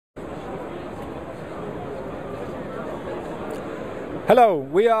Hello,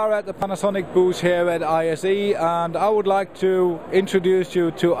 we are at the Panasonic booth here at ISE, and I would like to introduce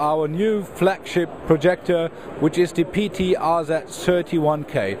you to our new flagship projector, which is the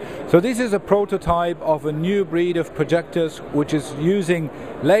PT-RZ31K. So this is a prototype of a new breed of projectors which is using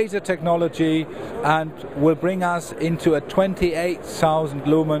laser technology and will bring us into a 28,000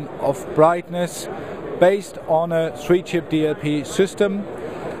 lumen of brightness based on a 3-chip DLP system.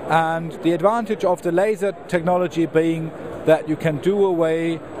 And the advantage of the laser technology being that you can do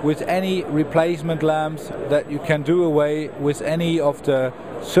away with any replacement lamps, that you can do away with any of the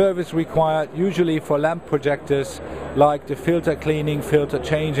service required usually for lamp projectors, like the filter cleaning, filter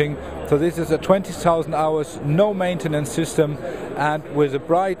changing. So this is a 20,000 hours no maintenance system, and with a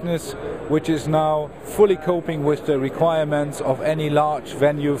brightness which is now fully coping with the requirements of any large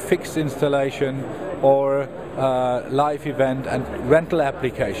venue fixed installation or live event and rental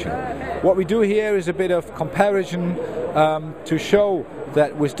application. What we do here is a bit of comparison to show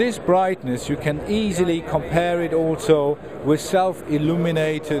that with this brightness you can easily compare it also with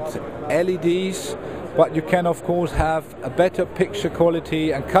self-illuminated LEDs, but you can of course have a better picture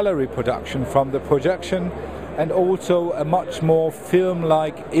quality and color reproduction from the projection, and also a much more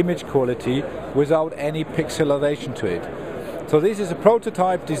film-like image quality without any pixelization to it. So this is a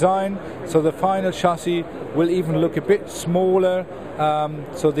prototype design, so the final chassis will even look a bit smaller.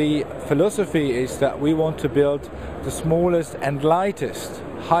 So the philosophy is that we want to build the smallest and lightest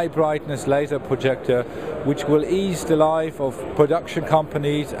high brightness laser projector, which will ease the life of production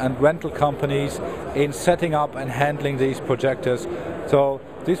companies and rental companies in setting up and handling these projectors. So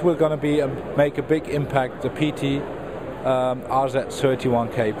this will going to make a big impact, the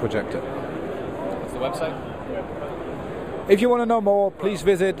PT-RZ31K projector. What's the website? If you want to know more, please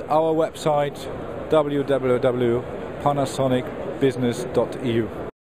visit our website www.panasonicbusiness.eu.